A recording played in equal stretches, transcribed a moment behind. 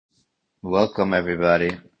Welcome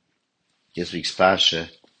everybody. This week's Parsha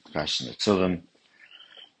Tshuvah.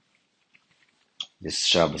 This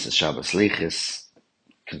Shabbos is Shabbos Lichis,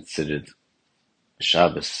 considered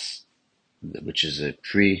Shabbos, which is a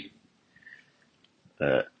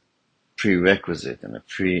prerequisite and a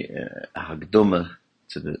hagdoma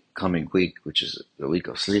to the coming week, which is the week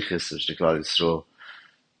of Slichis, which the Klal Yisrael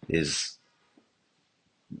is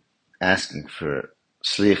asking for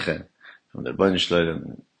Slicha from the Rebbeinu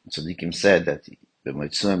Shloim. Tzaddikim said that the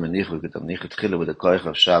Motzim and Nichud get Nichud Chila with the koich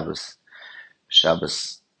of Shabbos.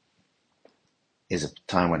 Shabbos is a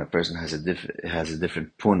time when a person has a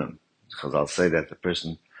different punim. Because I'll say that the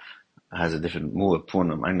person has a different more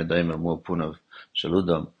punim. I'm the more punim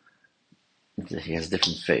shaludam. He has a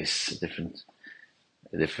different face, a different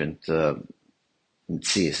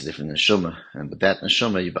mitzias, a different neshama. And with that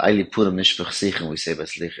neshama, you ba'ili punim nishpach sichim. We say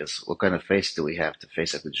baslichas. What kind of face do we have to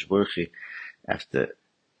face HaKadosh Baruch Hu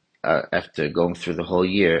after going through the whole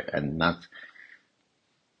year and not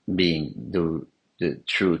being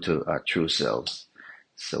true to our true selves?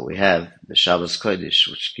 So we have the Shabbos Kodesh,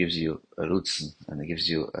 which gives you a rutzen, and it gives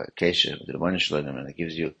you a kesher with the Rebbeinu Shloim, and it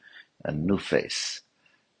gives you a new face,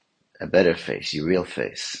 a better face, your real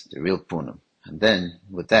face, the real punim. And then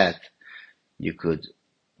with that, you could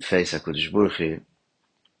face HaKadosh Baruch Hu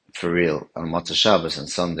for real on Motzei Shabbos and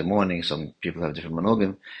Sunday morning. Some people have different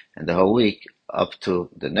manogim, and the whole week up to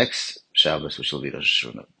the next Shabbos, which will be Rosh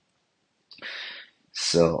Hashanah.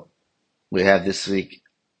 So we have this week.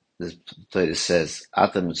 The Torah says,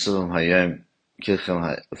 "Atam mitzuvim hayom kilchem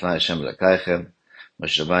l'fnei Hashem l'kaichem."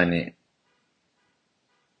 Moshe Rabbeinu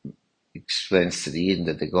explains to the Yidden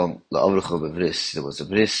that they go la'avruchu b'bris. There was a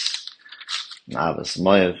bris, an avos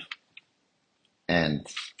moyev, and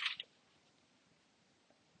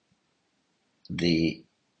the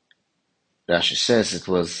Rashi says it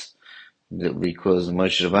was because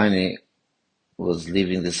Moshe Rabbeinu was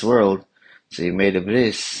leaving this world. So he made a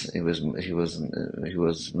bris. He was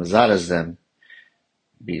mazaras them.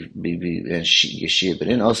 And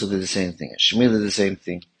Yeshia also did the same thing. And Shmuel did the same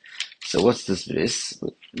thing. So what's this bris?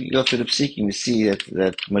 You go through the psikim, you see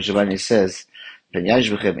that Moshe Rabbeinu says,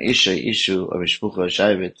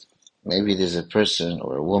 maybe there's a person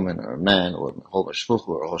or a woman or a man or a whole mashpucha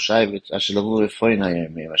or a whole shayvet.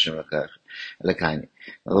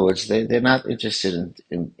 In other words, they're not interested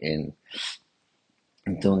in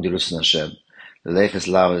doing the Rusin Hashem. The Leiches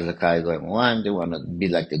Lav is the Kai Goyim Olam. They want to be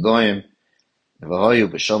like the Goyim. When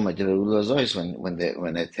they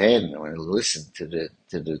listen to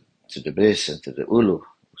the Bris and to the Ulu,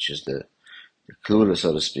 which is the Klula,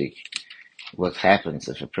 so to speak, what happens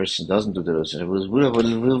if a person doesn't do the Rusin?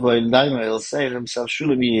 He'll say to himself,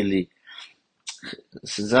 Shulam Yili.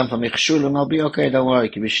 I'll be okay, don't worry.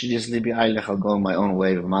 I'll go my own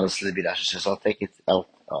way. I'll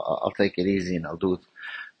take it easy and I'll do it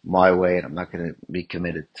my way, and I'm not going to be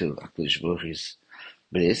committed to HaKadosh Baruch Hu's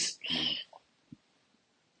bris.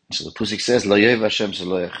 So the Pusik says, "Lo yev Hashem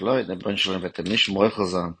shelo yechloi." The Rebbeinu Shalom vet mish moichel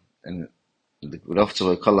zan, and the Rav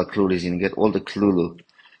Tzavah kol haklulu is going to get all the klulu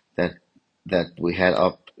that we had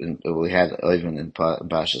even in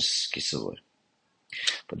Parshas Kisavur.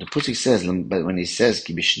 But the Pusik says, but when he says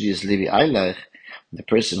ki b'shidiyas livi aylech, the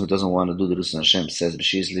person who doesn't want to do the Rusin Hashem says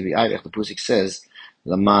b'shidiyas livi aylech. The Pusik says,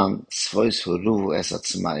 Laman sfois huruvu es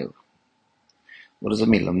atzmayu. What does it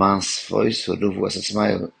mean? Laman sfois huruvu es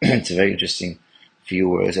atzmayu. It's a very interesting few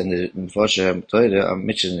words, and the Mefosher Torah are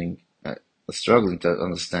mentioning, struggling to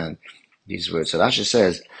understand these words. So Rashi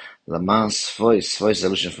says, Laman sfois is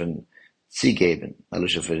allusion for tzigeben,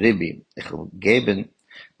 allusion for ribi, geben,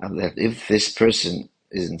 and that if this person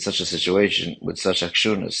is in such a situation with such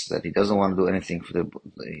akshunas that he doesn't want to do anything for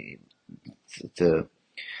to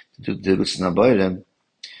do the Rusin Haboyim,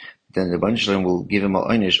 then the Rebbeinu Shalom will give him a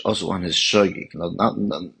oynish also on his shogig.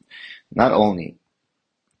 Not only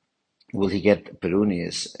will he get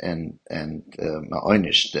perunias and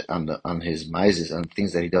oynish on his mizes and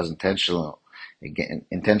things that he does intentionally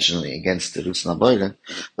against the Rusin Haboyim,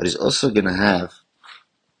 but he's also going to have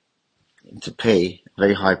to pay a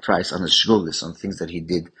very high price on his shgulis, on things that he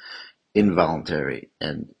did involuntary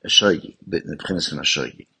and a shogig, but in the premise from a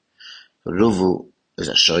shogig. Ruvu is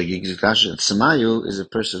a shogig zikash. Tzmayu is a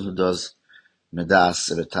person who does medas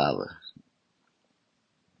retava.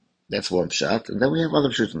 That's one pshat, and then we have other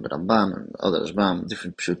pshutim, but Rambam and other Rambam,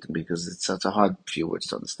 different pshutim, because it's such a hard few words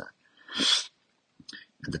to understand.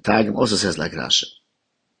 And the Targum also says like Rashi.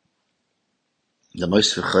 The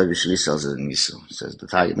most v'choy v'shlisal is in Yisrael. It says the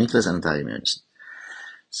Targum Miklas and the Targum Yonson.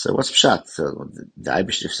 So what's pshat? So the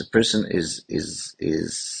Eibush, if the person is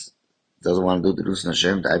doesn't want to do the Rutz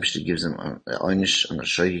Hashem, the Eibishter gives him a Oynish and a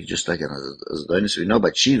Shoyi, just like an Zedonos. We know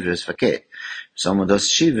by Tshuvah is Fakeh. If someone does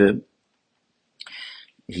Tshuvah,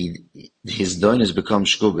 his Doinus become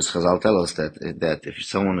Shkugas. Chazal tell us that if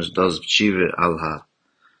someone does Tshuvah al-ha,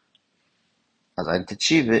 as ein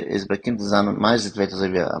Tshuvah is bei Kind zusammen, meistens wird es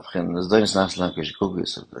wie abgehen, das Doinus nachs lang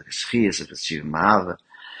Shkugas, oder Schies, if it's Tshuvah Ma'ava.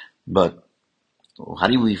 But how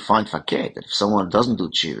do we find Fakeh? That if someone doesn't do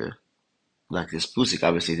Tshuvah, like this Pusik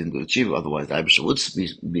obviously didn't do Tshuvah, otherwise the Eibishter would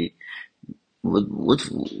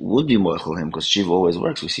be moichel him, because Tshuvah always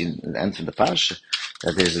works. We see in the end of the Pasha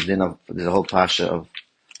that there's a whole Pasha of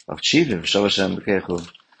Tshuvah,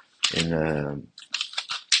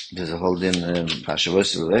 there's a whole din, Pasha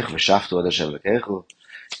Vosel, V'shaftu Ad Hashem L'kechu,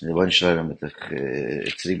 and the one shloim mit the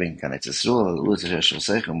Tzriben kan Eitz Yisrael, Luz Hashem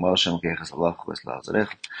L'seichem, Mo Hashem L'kechu, Allah Chuvas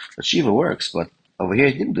L'azarech. But Tshuvah works, but over here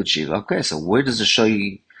he didn't do Tshuvah. Okay, so where does it show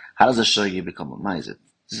you? How does it show you become a ma'izit?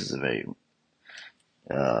 This is a very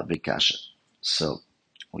big kasha. So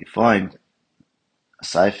we find a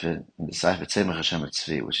cipher in the cipher Tzemach Hashem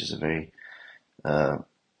Tzvi, which is a very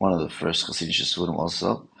one of the first Chassidish Surim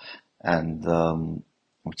also, and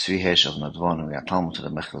Tzvi Hesh of Nadvon, we are Talmud to the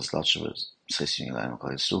Mechel Zlatshevers,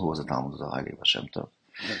 who was a Talmud of the Haile Hashem Tov.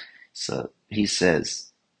 So he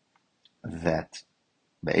says that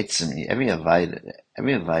every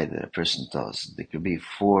avodah a person does, there could be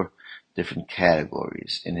 4 different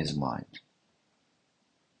categories in his mind.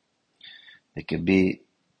 There could be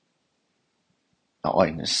a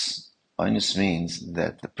oinus. Oinus means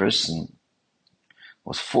that the person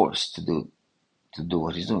was forced to do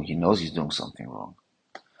what he's doing. He knows he's doing something wrong,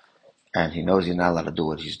 and he knows he's not allowed to do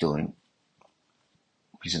what he's doing.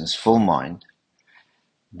 He's in his full mind,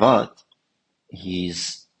 but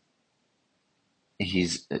he's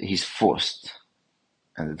forced.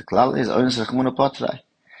 And the klal is oinus rachmuna patrai,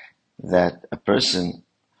 that a person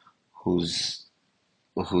whose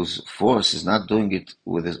force is not doing it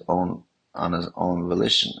on his own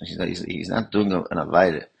volition. He's not doing an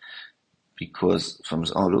avodah because from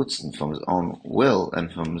his own roots and from his own will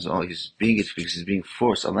and from his own, he's doing it because he's being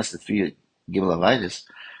forced. Unless the 3 gimel avodas,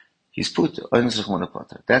 he's put oinus rachmuna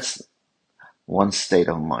patrai. That's one state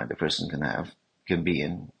of mind a person can be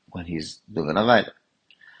in when he's doing an avodah.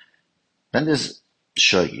 Then there's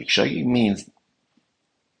shogig. Shogig means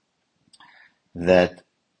that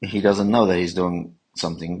he doesn't know that he's doing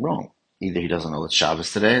something wrong. Either he doesn't know it's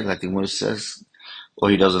Shabbos today, like the Gemara says, or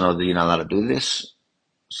he doesn't know that you're not allowed to do this.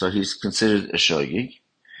 So he's considered a shogig.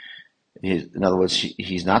 In other words,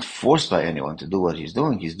 he's not forced by anyone to do what he's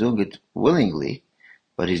doing. He's doing it willingly,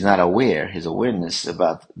 but he's not aware. His awareness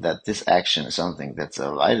about that this action is something that's a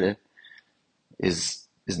avodah is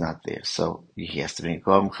not there. So he has to be in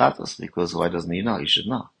Korban Chatos, because why doesn't he know? He should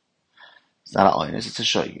know. It's not a oinus, it's a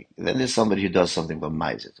shogig. Then there's somebody who does something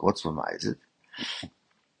b'maizit. What's b'maizit?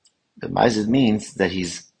 The ma'izit means that he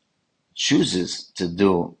chooses to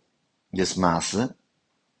do this maaseh,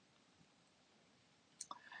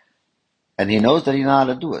 and he knows that he's not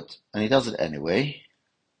allowed to do it, and he does it anyway.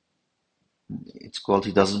 It's called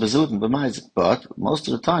he does it b'zud and b'maizit. But most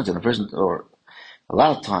of the times when a person, or a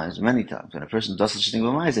lot of times, many times, when a person does such a thing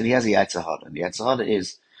b'maizit, he has a yatzahara. And the yatzahara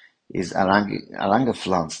is aranga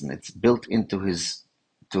pflanzen. It's built into his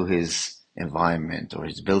environment, or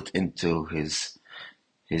it's built into his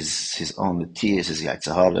own netias, his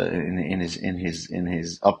yatzahara, in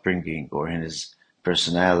his upbringing, or in his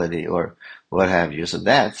personality, or what have you. So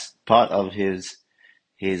that's part of his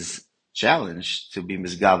challenge, to be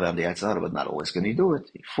misgava on the yatzahara, but not always can he do it.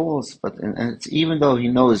 He falls, and it's, even though he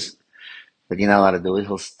knows that he's not allowed to do it,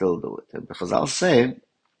 he'll still do it. Because I'll say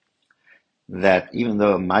that even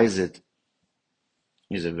though a maizit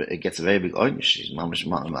it gets a very big oinish,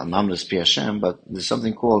 mamlas pi Hashem, but there's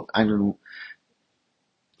something called a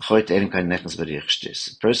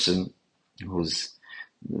person who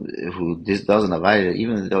doesn't avoid,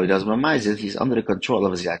 even though he doesn't maizit, he's under the control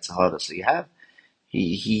of his yatzahara. So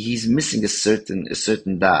he's missing a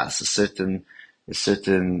certain das, a certain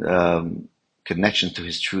connection to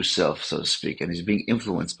his true self, so to speak, and he's being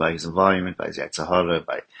influenced by his environment, by his yatzahara,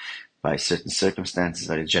 by certain circumstances,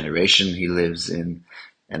 by the generation he lives in,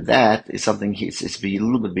 and that is something it's a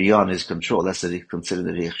little bit beyond his control. That's what he considered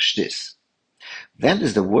the reich shtis. Then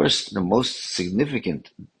there's the most significant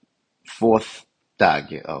 4th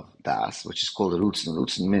tag of das, which is called the rutzen.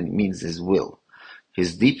 Rutzen means his will.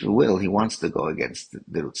 His deep will, he wants to go against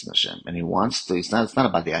the Rutzen Hashem, and he wants to. It's not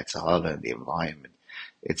about the Yitzhahara and the environment.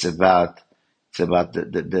 It's about the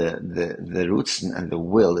Rutzen and the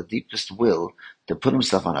will, the deepest will, to put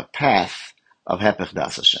himself on a path of Hepech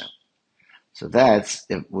Das Hashem. So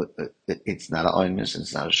it's not an oinus,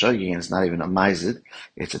 it's not a shogi, and it's not even a maizid.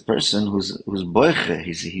 It's a person who's boiche.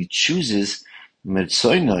 He chooses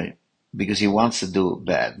mitzoinoi because he wants to do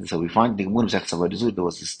bad. So we find the Gemara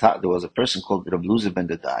there was a person called Rab Luzer ben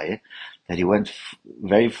Dadai that he went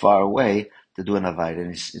very far away to do an avodah,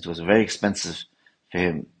 and it was very expensive for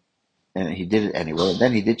him, and he did it anyway. And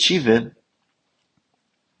then he did Tshuvah.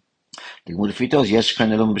 Die Gemüse fit aus, yes,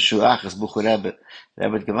 keine Lum Beshuach, as Bucher Rebbe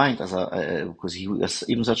had gemeint, because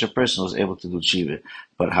even such a person was able to do Tshuvah.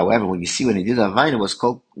 But however, when he did Avaida, was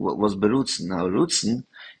Berutzen. Now, Rutzen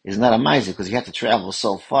is not a miser, because he had to travel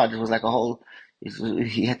so far. It was like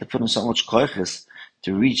he had to put in so much koiches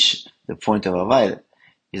to reach the point of Avaida.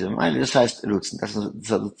 He's a miser, this heißt Rutzen.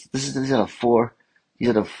 These are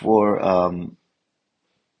the four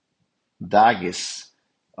dages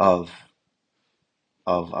of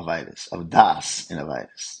Avidus, of Das in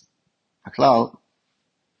Avidus. Aklal,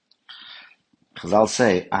 Chazal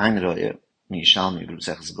say, Ein Roye, Mishalmi,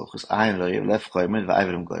 Gruseches Buchus, Ein Roye, Lef Choymed,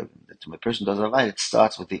 V'Aivrim Goyim. That when a person does Avidus, it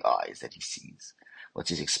starts with the eyes that he sees, what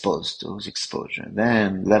he's exposed to, his exposure. And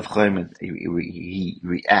then, Lev Choymed, he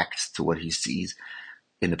reacts to what he sees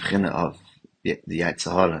in the Bechina of the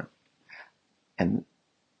Yitzhahara, and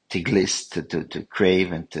Tiglis, to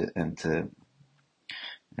crave and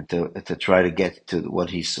to try to get to what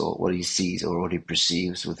he saw, what he sees, or what he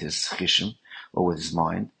perceives with his chishim or with his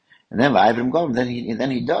mind. And then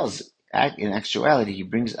then he does act. In actuality, he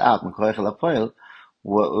brings out Mekoyach Lapoil.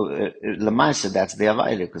 Lamaisa, that's the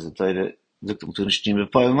Avaida, because the Torah looked to Nishtim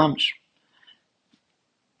Lapoil Mamsh.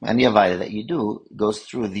 And the Avaida that you do goes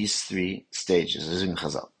through these three stages. As in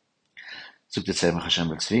Chazal,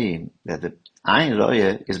 that the Ein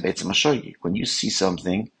Roya is Beitzim Hashogi. When you see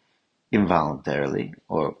something involuntarily,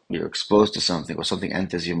 or you're exposed to something, or something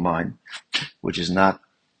enters your mind, which is not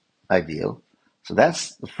ideal. So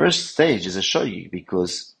that's the first stage, is a shogi,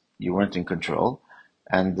 because you weren't in control,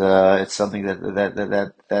 and it's something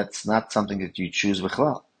that's not something that you choose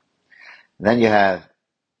b'chlal. Then you have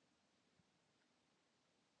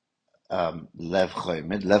lev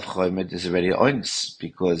choymed. Lev choymed is already oins,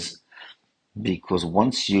 because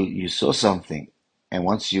once you saw something, and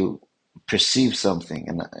once you perceive something,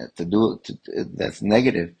 and that's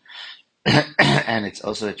negative, and it's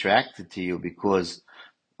also attracted to you because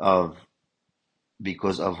of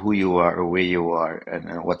who you are, or where you are,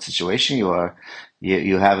 and what situation you are,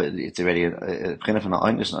 you have it. It's already a kind of an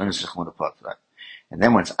oinus, and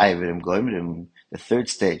then once Ayvirim Goimrim, the third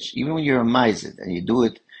stage, even when you're a mizid and you do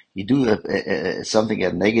something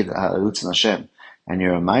at negative Rutzen Hashem, and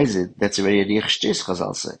you're a mizid, that's already a riach shtis,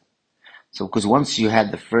 Chazal say. So, because once you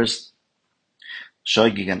had the first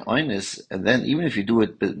shoygig and oinus, and then even if you do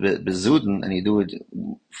it bezuden, and you do it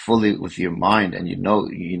fully with your mind, and you know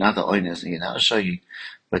you're not the oinus and you're not a shoygig,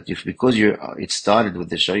 but because it started with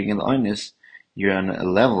the shoygig and the oinus, you're on a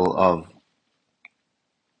level of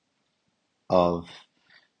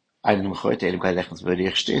and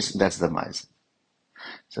that's the mice.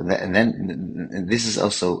 So and this is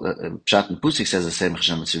also Pshat and Pusik says the same.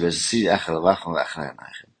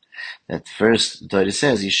 That first, the Torah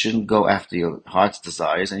says you shouldn't go after your heart's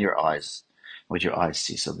desires and your eyes, what your eyes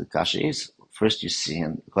see. So the kasha is, first you see,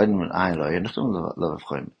 and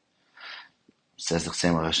says the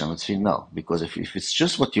same Hashem, no, because if it's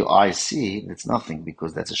just what your eyes see, it's nothing,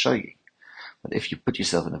 because that's a shogi. But if you put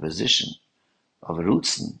yourself in a position of a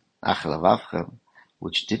rutzen,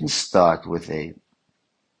 which didn't start with a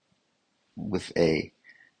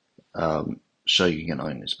shoying and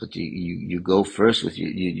oinus, but you go first with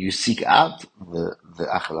you seek out the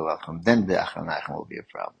achal, then the achal will be a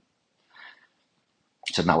problem.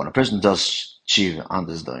 So now when a person does Tshuvah on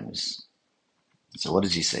this doinus, so what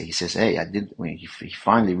does he say? He says, hey, when he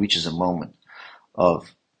finally reaches a moment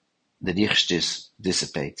of the richtis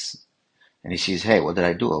dissipates, and he sees, hey, what did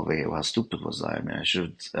I do over here? How stupid was I? I mean, I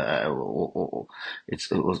should. It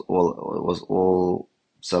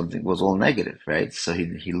was all negative, right? So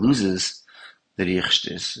he loses the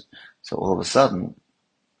richtis. So all of a sudden,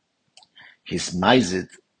 his maizid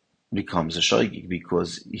becomes a shoygig,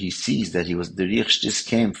 because he sees that the richtis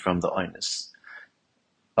came from the oinus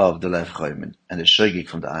of the lev choymen, and the shoygig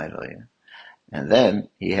from the ayroya. And then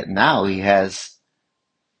he has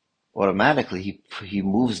automatically he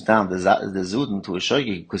moves down the zuden to a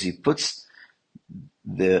shoygig, because he puts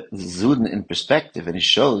the zuden in perspective, and he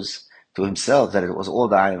shows to himself that it was all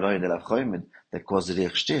the ayroya and the lev choymen that caused the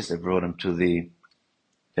richtis, that brought him to the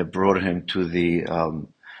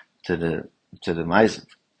maizid.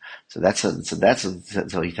 So he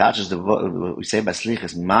touches we say baslich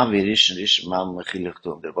is mavi rishon ma mechilach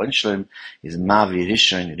tov. The Rebbeinu is mavi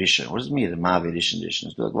rishon. What does it mean? Mavi rishon?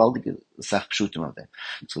 It's the gewaltige sach pshutim of them.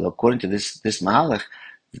 So according to this mahalach,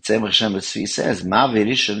 the Tzemach Hashem Tzvi says mavi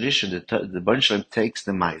rishon. The Rebbeinu takes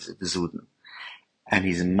the meiser, the zuden, and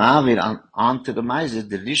he's mavi onto the meiser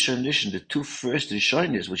the rishon, the two first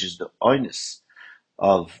rishonis, which is the oinus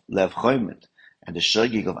of Lev Choymet and the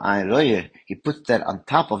Shogig of Ayin Roye, he put that on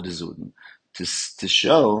top of the Zuden to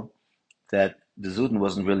show that the Zuden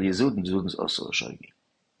wasn't really a Zuden, the Zuden's also a Shogig.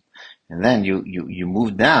 And then you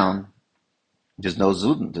move down, there's no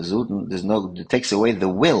Zuden. It takes away the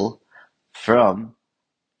will from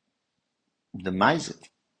the Mizit.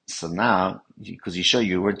 So now, because you show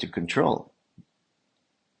you weren't in control.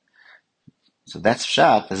 So that's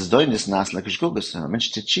pshat. Das Zedonos nas like Shkugas. A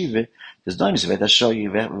mensch to Tshuvah, das Zedonos wird das show you.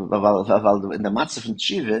 Weil in the matzah from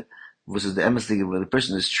Tshuvah, versus the emes, where the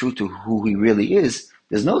person is true to who he really is,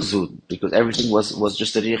 there's no zud because everything was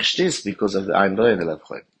just a riach shtis because of the Ein Roy and the Lev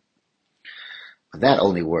Choy. But that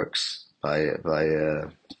only works by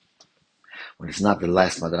when it's not the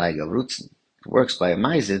last madrega of Rutzen. It works by a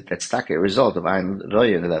ma'izid that's a result of Ein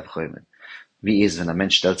Roy and the Lev Choy. Wie is when a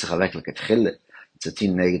mensch stellt sich weg like a tchille. It's a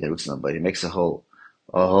teen negative Rutzen, but he makes a whole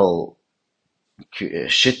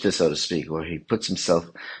shitta, so to speak, where he puts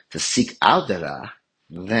himself to seek out the ra,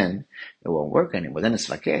 then it won't work anymore. Then it's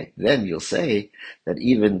fakir. Then you'll say that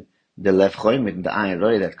even the Lev Choymit, the Ayin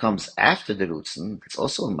Roy that comes after the Rutzen, it's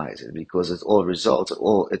also a meiser because it's all a result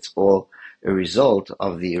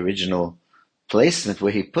of the original placement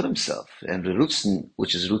where he put himself. And the Rutzen,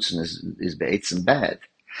 which is Rutzen, is be'etz and bad.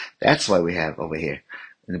 That's why we have over here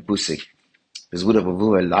in the Pusik. A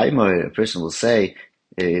person will say,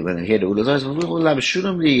 when they hear the Ula,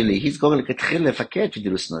 he's going like a tchille faket with the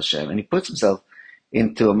Rutzen Hashem, and he puts himself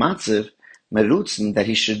into a matzav merutzen that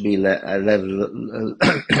he should be lev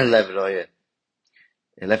roye,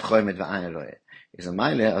 lev choymet v'ayin roye. Is a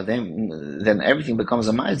mile of them, then everything becomes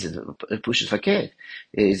a ma'izid. It pushes faket.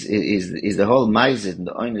 Is the whole ma'izid in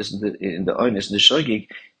the oinus and the shogig,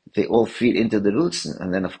 they all feed into the roots,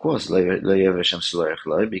 and then of course lo yever Hashem shloach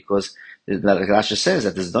lo, because the Rasha says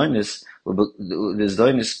that this doinus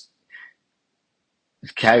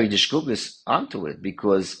carry the shkugas onto it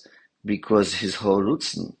because his whole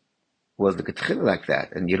roots was the ketchil like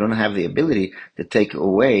that, and you don't have the ability to take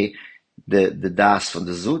away the das from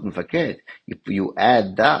the zut and faket. You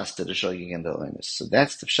add das to the shogig and the oinus. So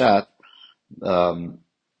that's the pshat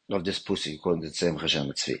of this pussy according to Tzemach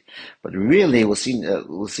Hashem Tzvi. But really, we'll see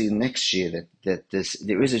next year that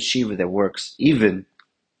there is a tshuva that works even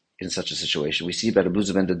in such a situation. We see by the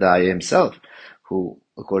Blues Ben Dadaya himself, who,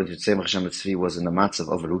 according to Tzemach Hashem Tzvi, was in the matzav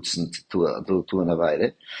of Rutzen to an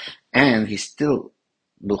Avaide, and he still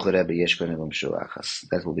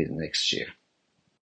That will be the next year.